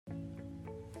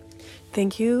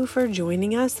Thank you for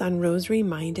joining us on Rosary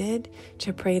Minded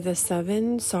to pray the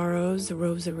 7 Sorrows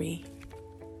Rosary.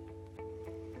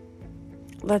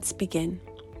 Let's begin.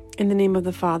 In the name of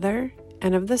the Father,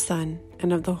 and of the Son,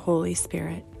 and of the Holy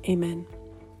Spirit. Amen.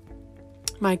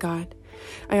 My God,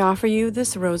 I offer you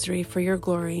this rosary for your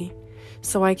glory,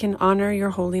 so I can honor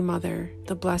your Holy Mother,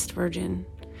 the Blessed Virgin,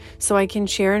 so I can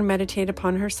share and meditate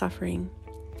upon her suffering.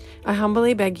 I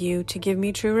humbly beg you to give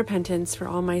me true repentance for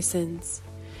all my sins.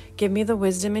 Give me the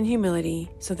wisdom and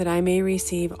humility so that I may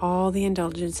receive all the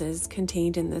indulgences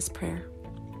contained in this prayer.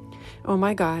 O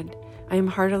my God, I am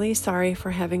heartily sorry for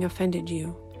having offended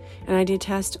you, and I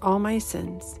detest all my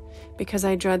sins, because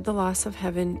I dread the loss of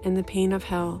heaven and the pain of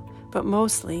hell, but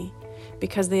mostly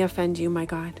because they offend you, my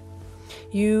God.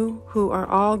 You who are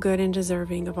all good and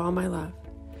deserving of all my love.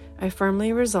 I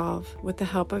firmly resolve, with the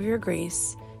help of your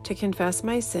grace, to confess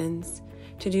my sins,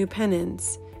 to do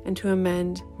penance, and to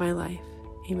amend my life.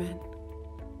 Amen.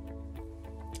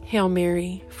 Hail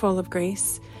Mary, full of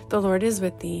grace, the Lord is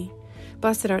with thee.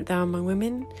 Blessed art thou among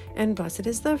women, and blessed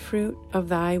is the fruit of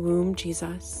thy womb,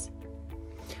 Jesus.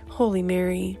 Holy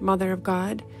Mary, Mother of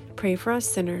God, pray for us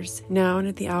sinners, now and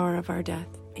at the hour of our death.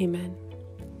 Amen.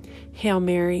 Hail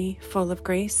Mary, full of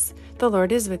grace, the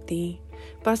Lord is with thee.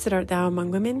 Blessed art thou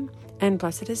among women, and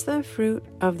blessed is the fruit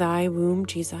of thy womb,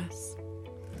 Jesus.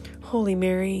 Holy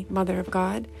Mary, Mother of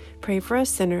God, pray for us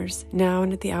sinners, now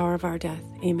and at the hour of our death.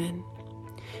 Amen.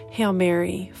 Hail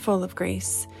Mary, full of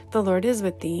grace, the Lord is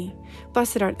with thee.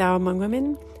 Blessed art thou among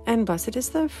women, and blessed is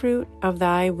the fruit of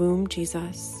thy womb,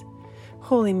 Jesus.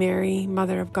 Holy Mary,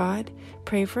 Mother of God,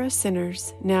 pray for us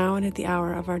sinners, now and at the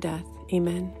hour of our death.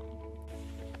 Amen.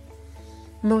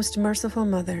 Most merciful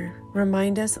Mother,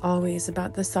 remind us always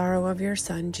about the sorrow of your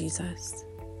Son, Jesus.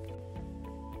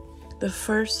 The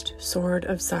first sword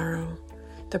of sorrow,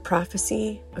 the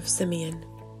prophecy of Simeon.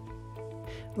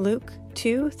 Luke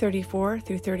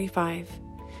 2:34-35.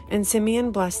 And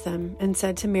Simeon blessed them and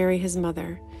said to Mary his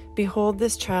mother, Behold,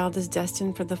 this child is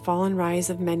destined for the fall and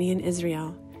rise of many in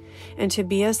Israel, and to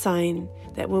be a sign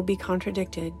that will be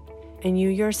contradicted, and you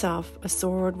yourself a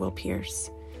sword will pierce,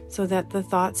 so that the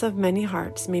thoughts of many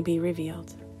hearts may be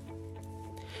revealed.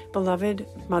 Beloved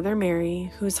Mother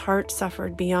Mary, whose heart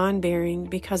suffered beyond bearing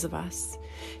because of us,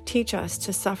 teach us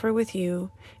to suffer with you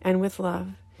and with love,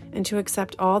 and to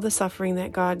accept all the suffering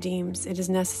that God deems it is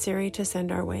necessary to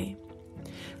send our way.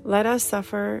 Let us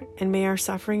suffer, and may our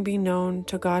suffering be known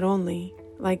to God only,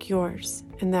 like yours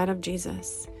and that of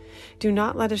Jesus. Do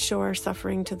not let us show our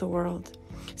suffering to the world,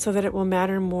 so that it will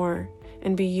matter more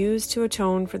and be used to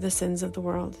atone for the sins of the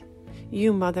world.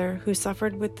 You, Mother, who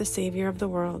suffered with the Savior of the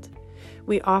world,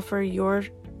 we offer you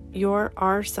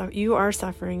our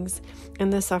sufferings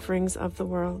and the sufferings of the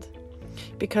world.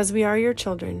 Because we are your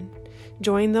children,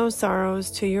 join those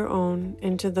sorrows to your own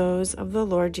and to those of the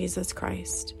Lord Jesus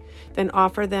Christ. Then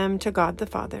offer them to God the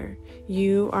Father.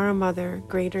 You are a mother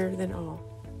greater than all.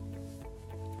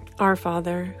 Our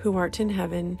Father, who art in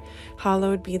heaven,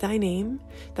 hallowed be thy name.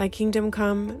 Thy kingdom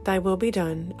come, thy will be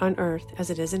done, on earth as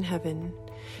it is in heaven.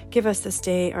 Give us this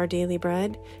day our daily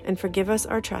bread, and forgive us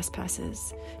our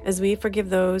trespasses, as we forgive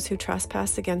those who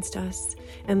trespass against us.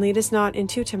 And lead us not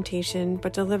into temptation,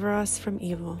 but deliver us from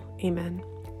evil. Amen.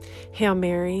 Hail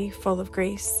Mary, full of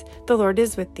grace, the Lord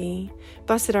is with thee.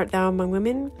 Blessed art thou among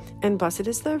women, and blessed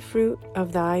is the fruit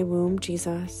of thy womb,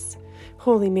 Jesus.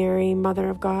 Holy Mary, Mother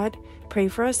of God, pray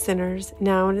for us sinners,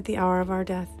 now and at the hour of our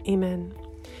death. Amen.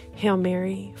 Hail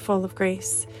Mary, full of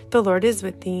grace, the Lord is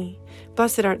with thee.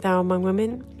 Blessed art thou among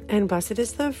women, and blessed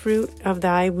is the fruit of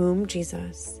thy womb,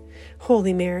 Jesus.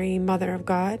 Holy Mary, Mother of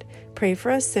God, pray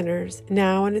for us sinners,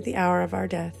 now and at the hour of our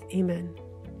death. Amen.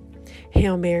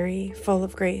 Hail Mary, full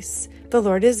of grace, the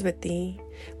Lord is with thee.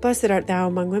 Blessed art thou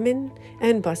among women,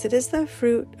 and blessed is the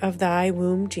fruit of thy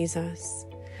womb, Jesus.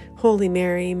 Holy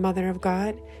Mary, Mother of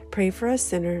God, pray for us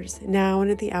sinners, now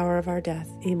and at the hour of our death.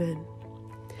 Amen.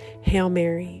 Hail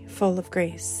Mary, full of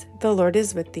grace, the Lord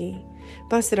is with thee.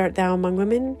 Blessed art thou among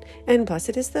women, and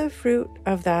blessed is the fruit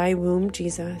of thy womb,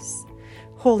 Jesus.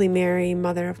 Holy Mary,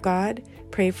 Mother of God,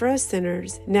 pray for us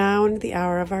sinners, now and at the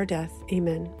hour of our death.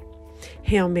 Amen.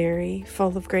 Hail Mary,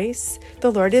 full of grace,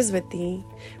 the Lord is with thee.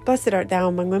 Blessed art thou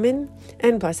among women,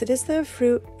 and blessed is the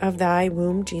fruit of thy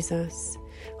womb, Jesus.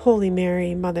 Holy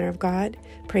Mary, Mother of God,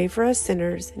 pray for us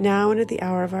sinners, now and at the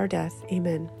hour of our death.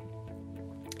 Amen.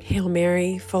 Hail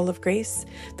Mary, full of grace,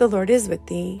 the Lord is with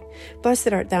thee.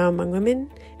 Blessed art thou among women,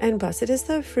 and blessed is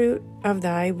the fruit of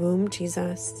thy womb,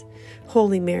 Jesus.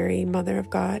 Holy Mary, Mother of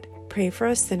God, pray for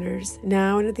us sinners,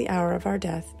 now and at the hour of our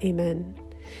death. Amen.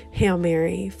 Hail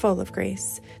Mary, full of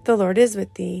grace, the Lord is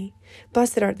with thee.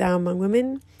 Blessed art thou among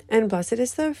women, and blessed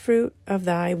is the fruit of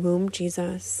thy womb,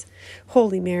 Jesus.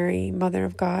 Holy Mary, Mother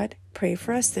of God, pray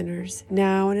for us sinners,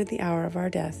 now and at the hour of our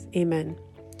death. Amen.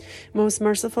 Most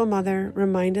merciful Mother,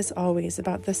 remind us always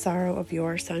about the sorrow of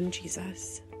your Son,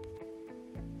 Jesus.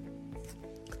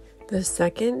 The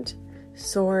second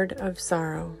sword of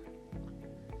sorrow,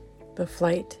 the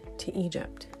flight to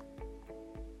Egypt.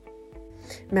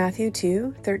 Matthew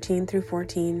 2:13 through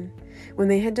 14. When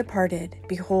they had departed,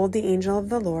 behold, the angel of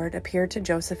the Lord appeared to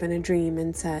Joseph in a dream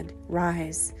and said,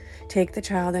 Rise, take the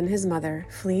child and his mother,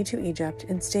 flee to Egypt,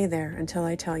 and stay there until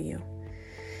I tell you.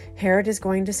 Herod is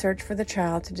going to search for the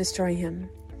child to destroy him.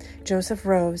 Joseph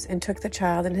rose and took the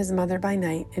child and his mother by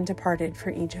night and departed for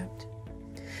Egypt.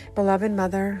 Beloved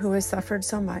Mother, who has suffered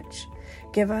so much,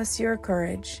 give us your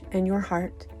courage and your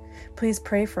heart. Please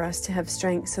pray for us to have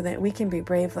strength so that we can be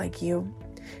brave like you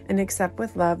and accept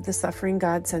with love the suffering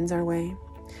God sends our way.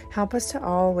 Help us to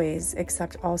always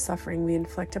accept all suffering we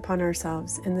inflict upon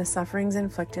ourselves and the sufferings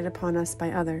inflicted upon us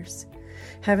by others.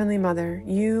 Heavenly Mother,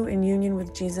 you, in union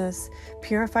with Jesus,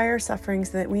 purify our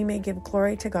sufferings so that we may give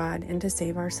glory to God and to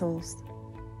save our souls.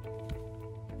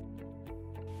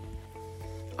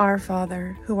 Our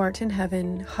Father, who art in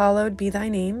heaven, hallowed be thy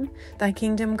name. Thy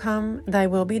kingdom come, thy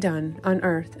will be done, on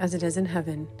earth as it is in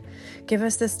heaven. Give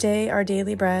us this day our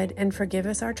daily bread, and forgive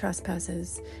us our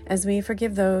trespasses, as we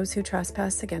forgive those who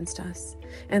trespass against us.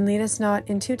 And lead us not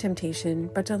into temptation,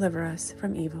 but deliver us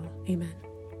from evil. Amen.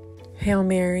 Hail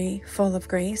Mary, full of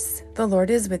grace, the Lord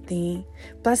is with thee.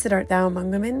 Blessed art thou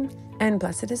among women, and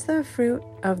blessed is the fruit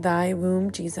of thy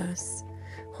womb, Jesus.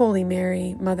 Holy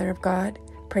Mary, Mother of God,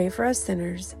 pray for us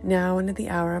sinners, now and at the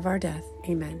hour of our death.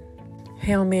 Amen.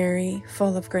 Hail Mary,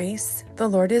 full of grace, the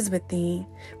Lord is with thee.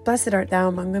 Blessed art thou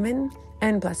among women,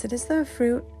 and blessed is the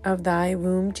fruit of thy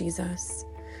womb, Jesus.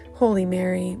 Holy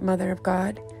Mary, Mother of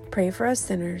God, pray for us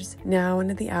sinners, now and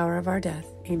at the hour of our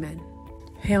death. Amen.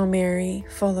 Hail Mary,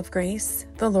 full of grace,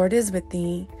 the Lord is with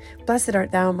thee. Blessed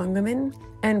art thou among women,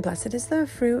 and blessed is the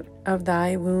fruit of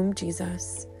thy womb,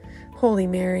 Jesus. Holy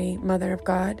Mary, Mother of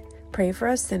God, pray for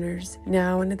us sinners,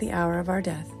 now and at the hour of our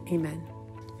death. Amen.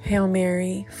 Hail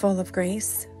Mary, full of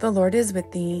grace, the Lord is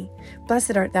with thee.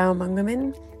 Blessed art thou among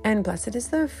women, and blessed is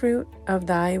the fruit of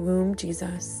thy womb,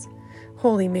 Jesus.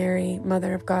 Holy Mary,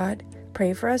 Mother of God,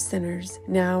 pray for us sinners,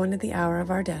 now and at the hour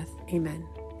of our death. Amen.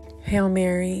 Hail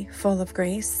Mary, full of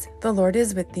grace, the Lord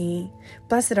is with thee.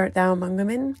 Blessed art thou among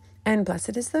women, and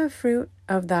blessed is the fruit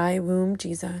of thy womb,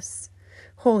 Jesus.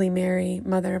 Holy Mary,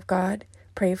 Mother of God,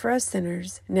 pray for us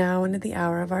sinners, now and at the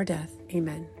hour of our death.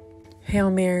 Amen.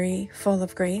 Hail Mary, full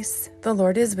of grace, the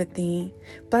Lord is with thee.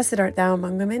 Blessed art thou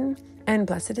among women, and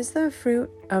blessed is the fruit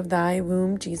of thy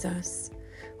womb, Jesus.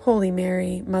 Holy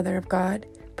Mary, Mother of God,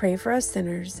 pray for us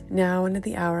sinners, now and at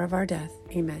the hour of our death.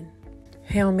 Amen.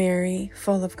 Hail Mary,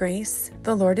 full of grace,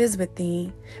 the Lord is with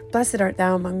thee. Blessed art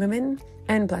thou among women,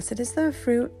 and blessed is the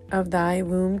fruit of thy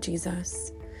womb,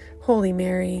 Jesus. Holy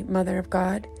Mary, Mother of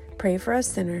God, pray for us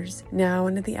sinners, now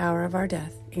and at the hour of our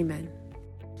death. Amen.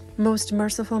 Most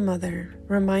merciful Mother,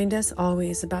 remind us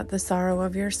always about the sorrow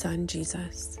of your Son,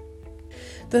 Jesus.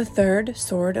 The third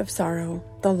sword of sorrow,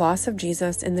 the loss of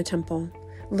Jesus in the temple.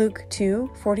 Luke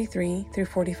 2:43 through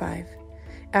 45.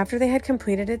 After they had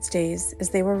completed its days, as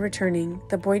they were returning,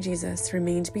 the boy Jesus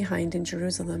remained behind in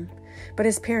Jerusalem, but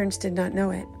his parents did not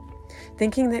know it.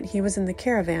 Thinking that he was in the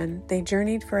caravan, they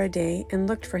journeyed for a day and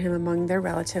looked for him among their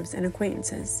relatives and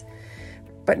acquaintances.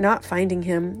 But not finding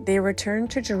him, they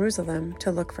returned to Jerusalem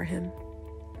to look for him.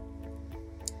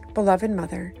 Beloved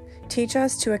Mother, teach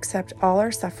us to accept all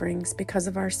our sufferings because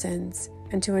of our sins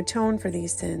and to atone for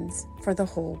these sins for the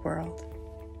whole world.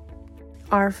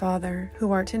 Our Father,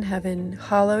 who art in heaven,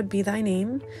 hallowed be thy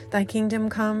name. Thy kingdom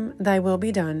come, thy will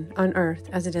be done, on earth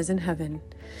as it is in heaven.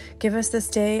 Give us this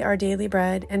day our daily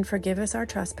bread, and forgive us our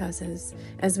trespasses,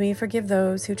 as we forgive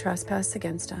those who trespass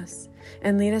against us.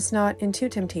 And lead us not into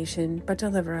temptation, but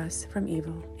deliver us from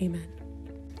evil. Amen.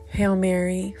 Hail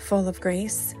Mary, full of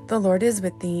grace, the Lord is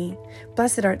with thee.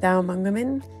 Blessed art thou among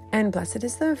women, and blessed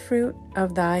is the fruit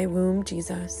of thy womb,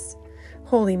 Jesus.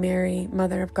 Holy Mary,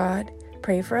 Mother of God,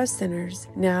 pray for us sinners,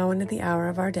 now and at the hour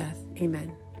of our death.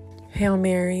 Amen. Hail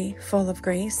Mary, full of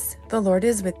grace, the Lord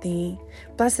is with thee.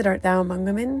 Blessed art thou among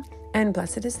women, and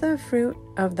blessed is the fruit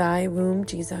of thy womb,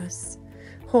 Jesus.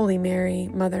 Holy Mary,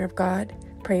 Mother of God,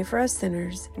 pray for us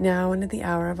sinners, now and at the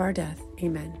hour of our death.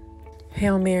 Amen.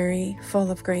 Hail Mary, full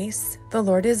of grace, the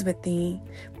Lord is with thee.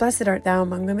 Blessed art thou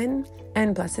among women,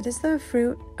 and blessed is the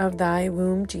fruit of thy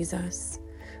womb, Jesus.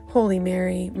 Holy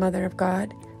Mary, Mother of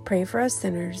God, pray for us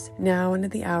sinners, now and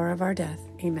at the hour of our death.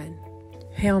 Amen.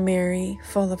 Hail Mary,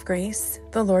 full of grace,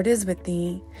 the Lord is with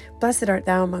thee. Blessed art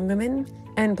thou among women,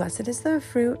 and blessed is the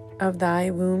fruit of thy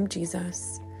womb,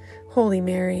 Jesus. Holy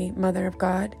Mary, Mother of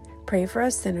God, pray for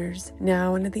us sinners,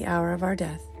 now and at the hour of our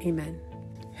death. Amen.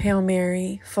 Hail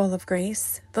Mary, full of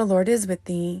grace, the Lord is with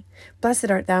thee. Blessed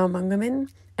art thou among women,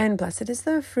 and blessed is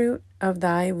the fruit of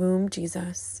thy womb,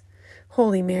 Jesus.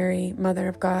 Holy Mary, Mother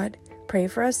of God, pray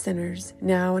for us sinners,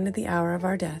 now and at the hour of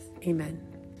our death. Amen.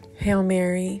 Hail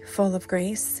Mary, full of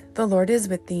grace, the Lord is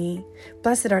with thee.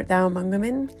 Blessed art thou among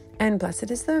women, and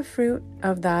blessed is the fruit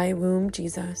of thy womb,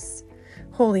 Jesus.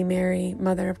 Holy Mary,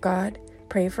 Mother of God,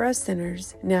 pray for us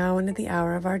sinners, now and at the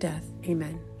hour of our death.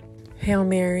 Amen. Hail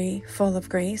Mary, full of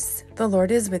grace, the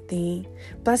Lord is with thee.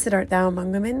 Blessed art thou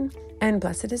among women, and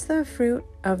blessed is the fruit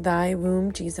of thy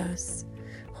womb, Jesus.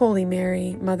 Holy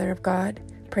Mary, Mother of God,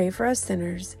 pray for us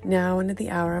sinners, now and at the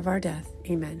hour of our death.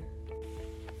 Amen.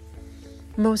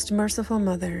 Most merciful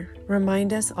Mother,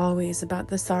 remind us always about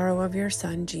the sorrow of your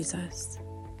Son, Jesus.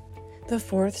 The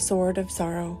fourth sword of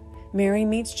sorrow. Mary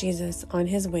meets Jesus on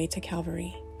his way to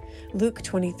Calvary. Luke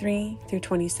 23 through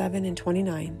 27 and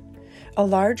 29. A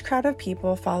large crowd of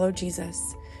people followed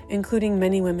Jesus, including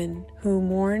many women who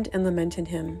mourned and lamented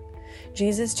him.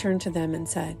 Jesus turned to them and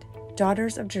said,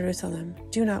 "Daughters of Jerusalem,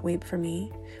 do not weep for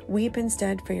me. Weep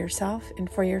instead for yourself and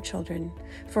for your children.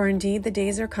 For indeed the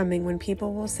days are coming when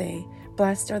people will say,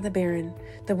 'Blessed are the barren,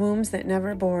 the wombs that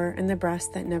never bore, and the breasts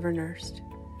that never nursed.'"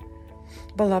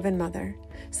 Beloved Mother,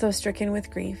 so stricken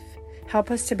with grief, help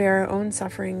us to bear our own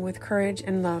suffering with courage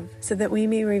and love, so that we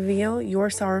may reveal your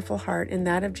sorrowful heart in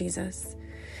that of Jesus.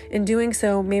 In doing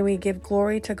so, may we give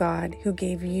glory to God, who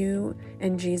gave you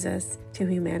and Jesus to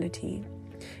humanity.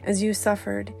 As you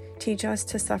suffered, teach us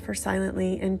to suffer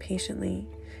silently and patiently.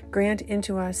 Grant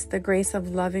into us the grace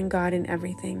of loving God in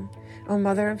everything. O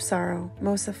Mother of sorrow,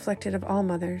 most afflicted of all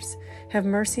mothers, have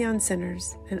mercy on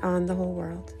sinners and on the whole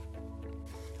world.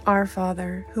 Our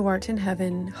Father, who art in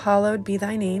heaven, hallowed be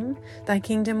thy name. Thy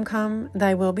kingdom come,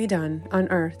 thy will be done, on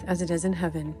earth as it is in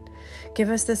heaven. Give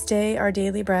us this day our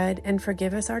daily bread, and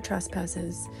forgive us our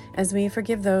trespasses, as we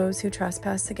forgive those who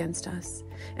trespass against us.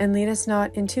 And lead us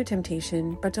not into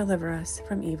temptation, but deliver us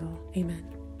from evil. Amen.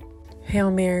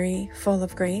 Hail Mary, full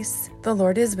of grace, the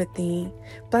Lord is with thee.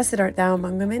 Blessed art thou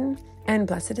among women, and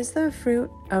blessed is the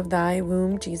fruit of thy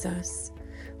womb, Jesus.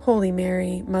 Holy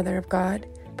Mary, Mother of God,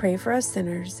 pray for us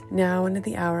sinners, now and at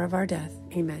the hour of our death.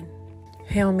 Amen.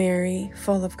 Hail Mary,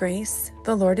 full of grace,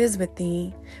 the Lord is with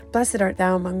thee. Blessed art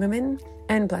thou among women,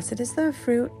 and blessed is the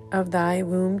fruit of thy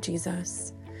womb,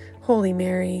 Jesus. Holy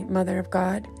Mary, Mother of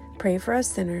God, pray for us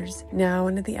sinners, now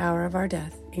and at the hour of our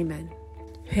death. Amen.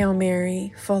 Hail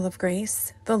Mary, full of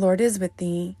grace, the Lord is with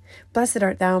thee. Blessed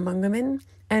art thou among women,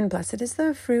 and blessed is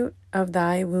the fruit of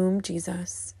thy womb,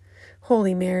 Jesus.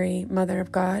 Holy Mary, Mother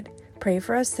of God, pray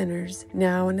for us sinners,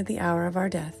 now and at the hour of our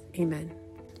death. Amen.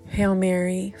 Hail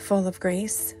Mary, full of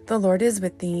grace, the Lord is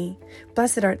with thee.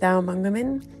 Blessed art thou among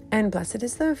women, and blessed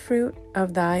is the fruit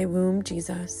of thy womb,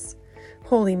 Jesus.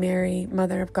 Holy Mary,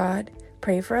 Mother of God,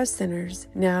 pray for us sinners,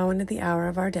 now and at the hour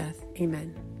of our death.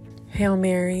 Amen. Hail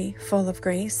Mary, full of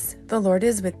grace, the Lord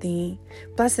is with thee.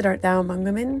 Blessed art thou among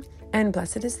women, and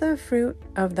blessed is the fruit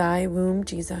of thy womb,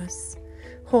 Jesus.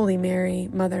 Holy Mary,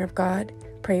 Mother of God,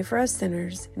 pray for us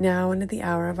sinners, now and at the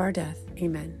hour of our death.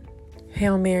 Amen.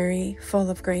 Hail Mary, full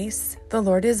of grace, the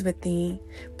Lord is with thee.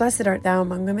 Blessed art thou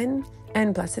among women,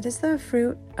 and blessed is the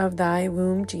fruit of thy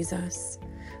womb, Jesus.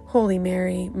 Holy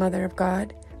Mary, Mother of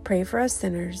God, pray for us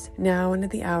sinners, now and at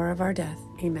the hour of our death.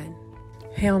 Amen.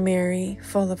 Hail Mary,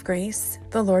 full of grace,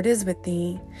 the Lord is with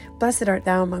thee. Blessed art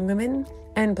thou among women,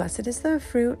 and blessed is the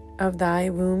fruit of thy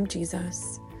womb,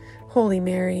 Jesus. Holy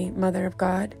Mary, Mother of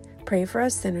God, pray for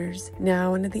us sinners,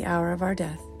 now and at the hour of our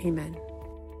death. Amen.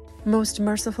 Most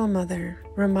merciful Mother,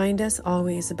 remind us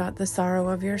always about the sorrow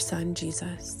of your Son,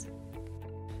 Jesus.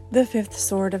 The fifth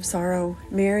sword of sorrow.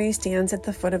 Mary stands at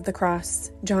the foot of the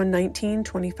cross. John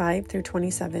 19:25 through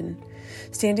 27.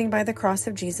 Standing by the cross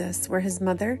of Jesus were his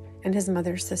mother and his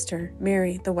mother's sister,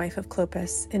 Mary, the wife of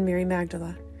Clopas, and Mary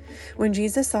Magdala. When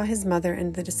Jesus saw his mother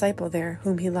and the disciple there,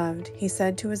 whom he loved, he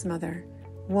said to his mother,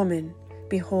 "Woman,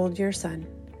 behold your son."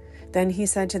 Then he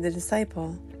said to the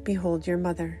disciple, "Behold your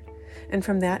mother." And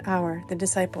from that hour the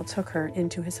disciple took her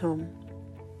into his home.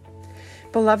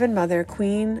 Beloved Mother,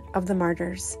 Queen of the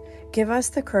Martyrs, give us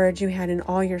the courage you had in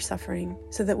all your suffering,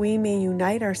 so that we may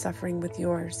unite our suffering with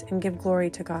yours and give glory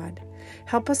to God.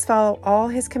 Help us follow all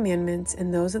his commandments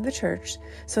and those of the Church,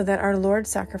 so that our Lord's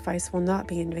sacrifice will not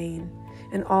be in vain,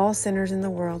 and all sinners in the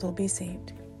world will be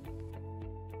saved.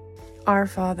 Our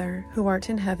Father, who art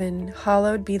in heaven,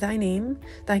 hallowed be thy name.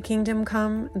 Thy kingdom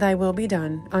come, thy will be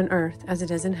done, on earth as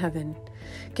it is in heaven.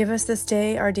 Give us this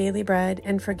day our daily bread,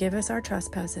 and forgive us our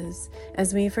trespasses,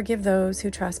 as we forgive those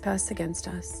who trespass against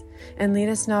us. And lead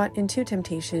us not into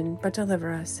temptation, but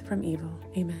deliver us from evil.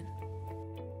 Amen.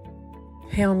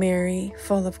 Hail Mary,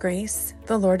 full of grace,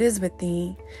 the Lord is with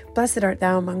thee. Blessed art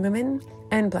thou among women,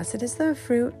 and blessed is the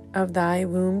fruit of thy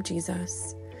womb,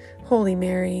 Jesus. Holy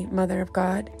Mary, Mother of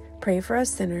God, pray for us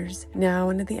sinners, now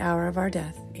and at the hour of our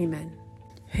death. Amen.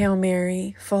 Hail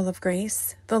Mary, full of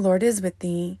grace, the Lord is with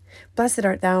thee. Blessed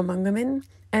art thou among women,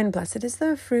 and blessed is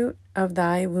the fruit of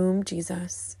thy womb,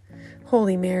 Jesus.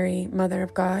 Holy Mary, Mother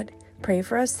of God, pray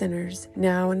for us sinners,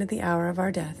 now and at the hour of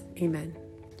our death. Amen.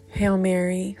 Hail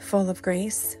Mary, full of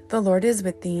grace, the Lord is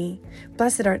with thee.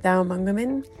 Blessed art thou among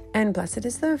women, and blessed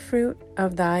is the fruit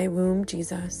of thy womb,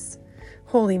 Jesus.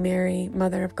 Holy Mary,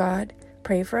 Mother of God,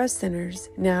 pray for us sinners,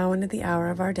 now and at the hour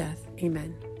of our death.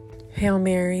 Amen. Hail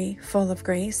Mary, full of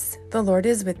grace, the Lord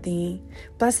is with thee.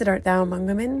 Blessed art thou among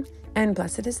women, and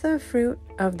blessed is the fruit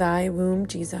of thy womb,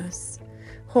 Jesus.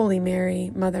 Holy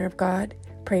Mary, Mother of God,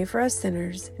 pray for us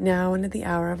sinners, now and at the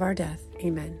hour of our death.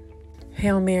 Amen.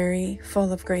 Hail Mary,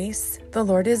 full of grace, the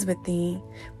Lord is with thee.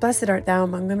 Blessed art thou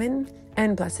among women,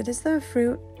 and blessed is the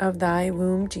fruit of thy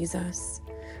womb, Jesus.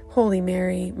 Holy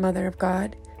Mary, Mother of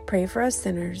God, pray for us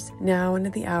sinners, now and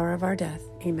at the hour of our death.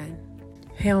 Amen.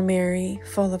 Hail Mary,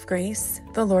 full of grace,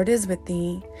 the Lord is with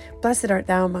thee. Blessed art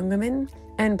thou among women,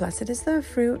 and blessed is the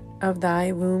fruit of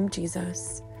thy womb,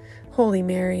 Jesus. Holy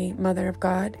Mary, Mother of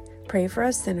God, pray for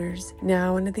us sinners,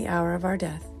 now and at the hour of our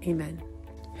death. Amen.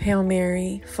 Hail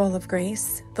Mary, full of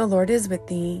grace, the Lord is with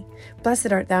thee.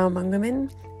 Blessed art thou among women,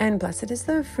 and blessed is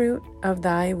the fruit of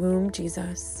thy womb,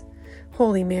 Jesus.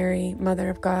 Holy Mary, Mother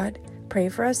of God, pray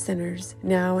for us sinners,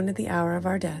 now and at the hour of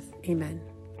our death. Amen.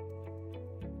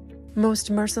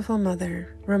 Most merciful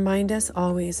Mother, remind us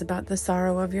always about the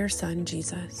sorrow of your Son,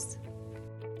 Jesus.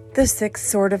 The sixth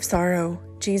sword of sorrow.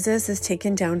 Jesus is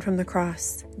taken down from the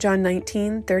cross. John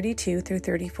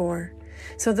 19:32-34.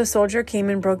 So the soldier came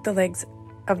and broke the legs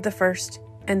of the first,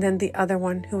 and then the other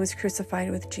one who was crucified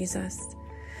with Jesus.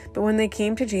 But when they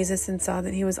came to Jesus and saw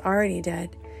that he was already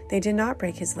dead, they did not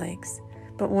break his legs.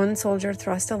 But one soldier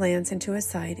thrust a lance into his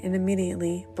side, and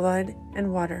immediately blood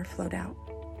and water flowed out.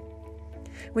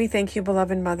 We thank you,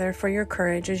 beloved Mother, for your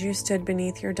courage as you stood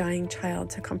beneath your dying child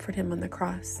to comfort him on the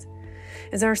cross.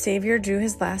 As our Savior drew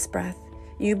his last breath,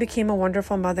 you became a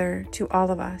wonderful mother to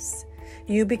all of us.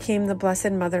 You became the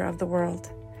blessed Mother of the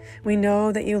world. We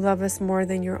know that you love us more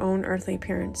than your own earthly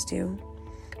parents do.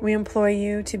 We implore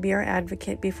you to be our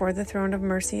advocate before the throne of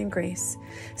mercy and grace,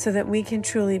 so that we can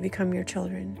truly become your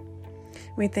children.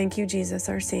 We thank you, Jesus,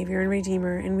 our Savior and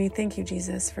Redeemer, and we thank you,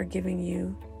 Jesus, for giving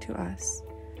you to us.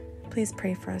 Please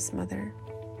pray for us, Mother.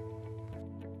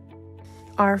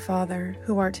 Our Father,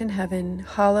 who art in heaven,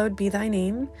 hallowed be thy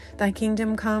name. Thy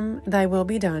kingdom come, thy will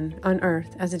be done, on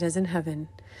earth as it is in heaven.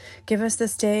 Give us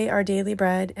this day our daily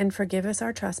bread, and forgive us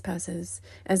our trespasses,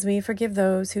 as we forgive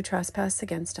those who trespass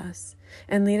against us.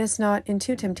 And lead us not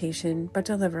into temptation, but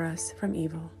deliver us from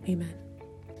evil. Amen.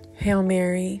 Hail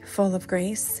Mary, full of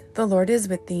grace, the Lord is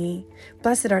with thee.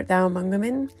 Blessed art thou among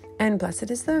women, and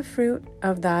blessed is the fruit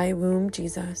of thy womb,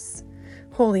 Jesus.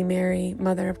 Holy Mary,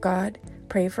 Mother of God,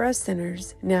 pray for us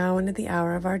sinners, now and at the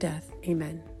hour of our death.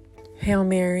 Amen. Hail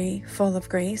Mary, full of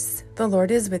grace, the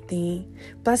Lord is with thee.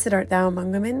 Blessed art thou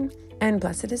among women, and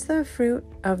blessed is the fruit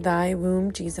of thy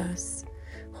womb, Jesus.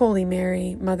 Holy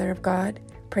Mary, Mother of God,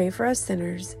 pray for us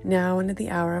sinners, now and at the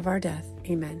hour of our death.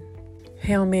 Amen.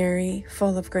 Hail Mary,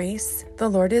 full of grace, the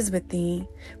Lord is with thee.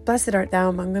 Blessed art thou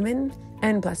among women,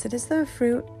 and blessed is the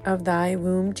fruit of thy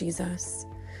womb, Jesus.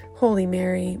 Holy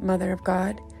Mary, Mother of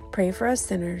God, pray for us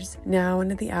sinners, now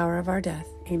and at the hour of our death.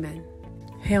 Amen.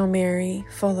 Hail Mary,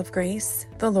 full of grace,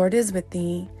 the Lord is with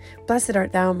thee. Blessed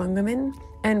art thou among women,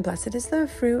 and blessed is the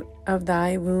fruit of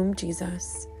thy womb,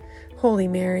 Jesus. Holy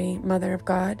Mary, Mother of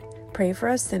God, pray for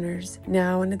us sinners,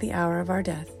 now and at the hour of our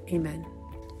death. Amen.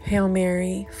 Hail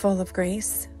Mary, full of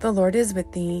grace, the Lord is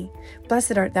with thee.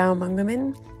 Blessed art thou among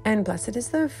women, and blessed is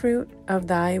the fruit of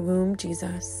thy womb,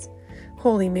 Jesus.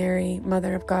 Holy Mary,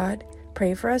 Mother of God,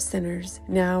 pray for us sinners,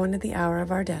 now and at the hour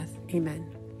of our death. Amen.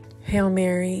 Hail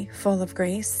Mary, full of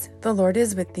grace, the Lord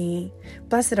is with thee.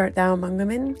 Blessed art thou among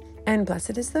women, and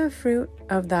blessed is the fruit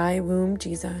of thy womb,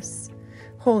 Jesus.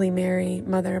 Holy Mary,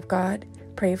 Mother of God,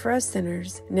 pray for us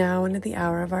sinners, now and at the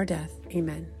hour of our death.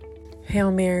 Amen.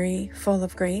 Hail Mary, full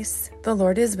of grace, the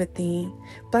Lord is with thee.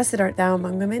 Blessed art thou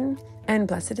among women, and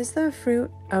blessed is the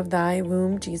fruit of thy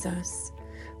womb, Jesus.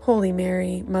 Holy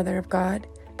Mary, Mother of God,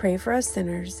 pray for us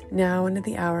sinners, now and at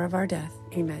the hour of our death.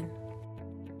 Amen.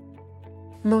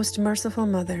 Most merciful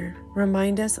Mother,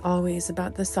 remind us always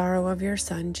about the sorrow of your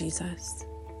Son, Jesus.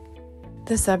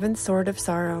 The seventh sword of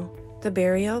sorrow, the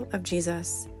burial of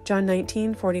Jesus. John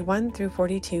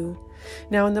 19:41-42.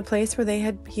 Now in the place where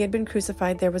he had been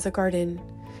crucified there was a garden,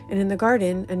 and in the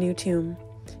garden a new tomb,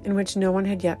 in which no one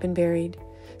had yet been buried.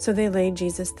 So they laid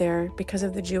Jesus there, because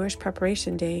of the Jewish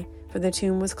preparation day, for the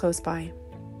tomb was close by.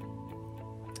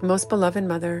 Most beloved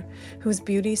Mother, whose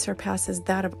beauty surpasses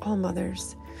that of all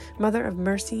mothers, Mother of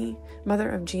mercy, Mother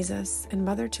of Jesus, and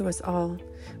Mother to us all,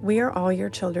 we are all your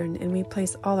children, and we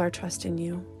place all our trust in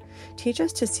you. Teach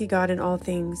us to see God in all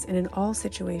things and in all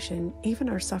situation, even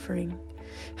our suffering.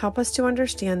 Help us to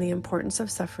understand the importance of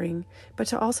suffering, but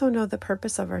to also know the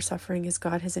purpose of our suffering as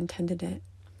God has intended it.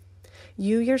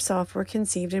 You yourself were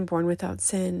conceived and born without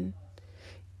sin.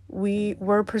 We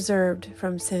were preserved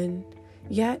from sin,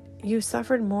 yet you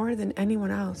suffered more than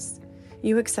anyone else.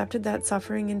 You accepted that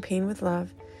suffering and pain with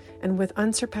love, and with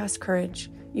unsurpassed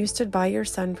courage, you stood by your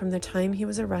Son from the time he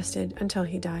was arrested until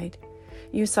he died.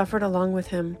 You suffered along with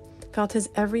him, felt his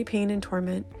every pain and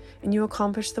torment, and you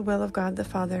accomplished the will of God the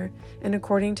Father, and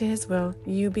according to his will,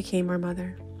 you became our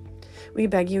Mother. We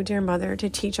beg you, dear Mother, to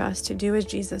teach us to do as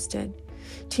Jesus did.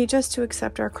 Teach us to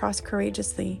accept our cross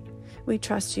courageously. We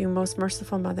trust you, most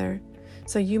merciful Mother,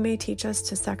 so you may teach us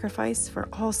to sacrifice for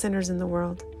all sinners in the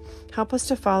world. Help us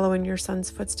to follow in your Son's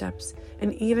footsteps,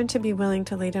 and even to be willing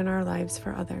to lay down our lives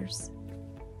for others.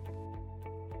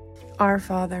 Our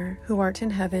Father, who art in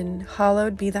heaven,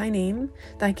 hallowed be thy name.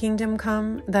 Thy kingdom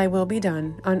come, thy will be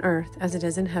done, on earth as it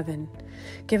is in heaven.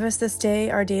 Give us this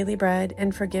day our daily bread,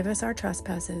 and forgive us our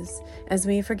trespasses, as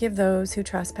we forgive those who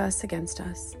trespass against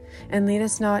us. And lead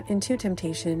us not into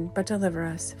temptation, but deliver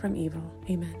us from evil.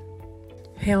 Amen.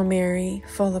 Hail Mary,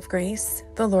 full of grace,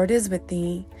 the Lord is with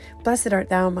thee. Blessed art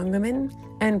thou among women,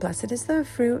 and blessed is the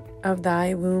fruit of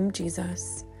thy womb,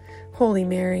 Jesus. Holy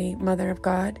Mary, Mother of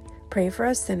God, pray for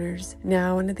us sinners,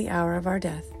 now and at the hour of our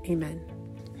death. Amen.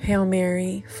 Hail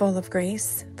Mary, full of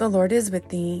grace, the Lord is with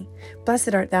thee.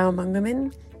 Blessed art thou among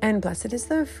women, and blessed is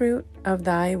the fruit of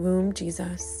thy womb,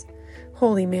 Jesus.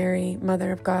 Holy Mary,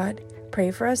 Mother of God, pray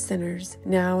for us sinners,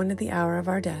 now and at the hour of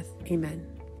our death. Amen.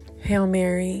 Hail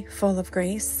Mary, full of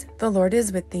grace, the Lord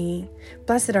is with thee.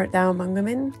 Blessed art thou among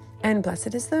women, and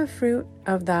blessed is the fruit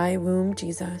of thy womb,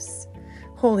 Jesus.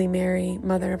 Holy Mary,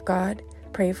 Mother of God,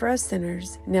 pray for us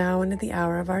sinners, now and at the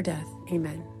hour of our death.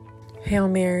 Amen. Hail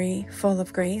Mary, full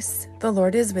of grace, the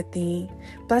Lord is with thee.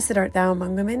 Blessed art thou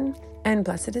among women, and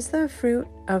blessed is the fruit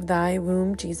of thy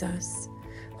womb, Jesus.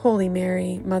 Holy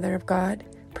Mary, Mother of God,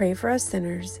 pray for us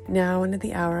sinners, now and at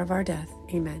the hour of our death.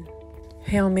 Amen.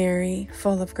 Hail Mary,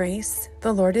 full of grace,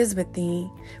 the Lord is with thee.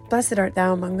 Blessed art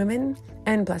thou among women,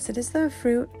 and blessed is the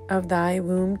fruit of thy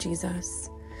womb, Jesus.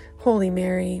 Holy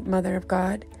Mary, Mother of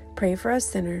God, pray for us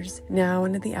sinners, now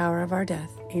and at the hour of our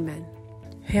death. Amen.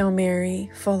 Hail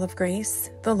Mary, full of grace,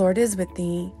 the Lord is with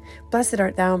thee. Blessed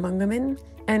art thou among women,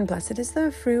 and blessed is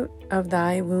the fruit of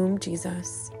thy womb,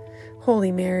 Jesus.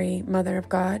 Holy Mary, Mother of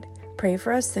God, pray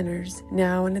for us sinners,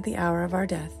 now and at the hour of our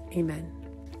death. Amen.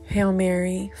 Hail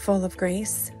Mary, full of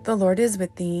grace, the Lord is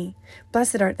with thee.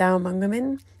 Blessed art thou among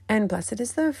women, and blessed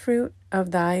is the fruit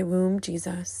of thy womb,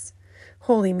 Jesus.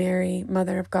 Holy Mary,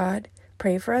 Mother of God,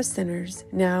 pray for us sinners,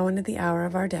 now and at the hour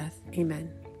of our death.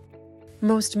 Amen.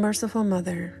 Most merciful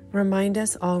Mother, remind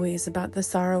us always about the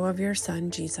sorrow of your Son,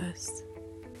 Jesus.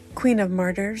 Queen of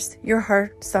Martyrs, your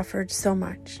heart suffered so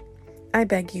much. I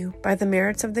beg you, by the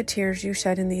merits of the tears you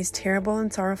shed in these terrible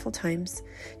and sorrowful times,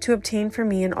 to obtain for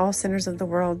me and all sinners of the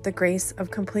world the grace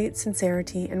of complete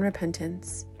sincerity and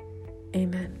repentance.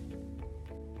 Amen.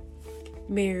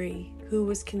 Mary, who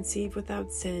was conceived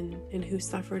without sin and who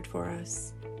suffered for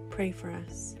us, pray for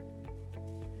us.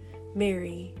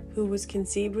 Mary, who was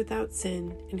conceived without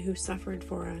sin and who suffered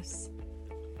for us,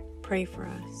 pray for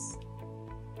us.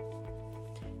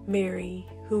 Mary,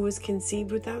 who was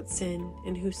conceived without sin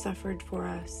and who suffered for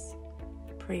us,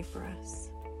 pray for us.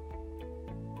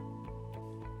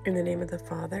 In the name of the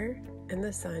Father, and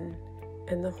the Son,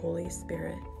 and the Holy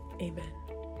Spirit. Amen.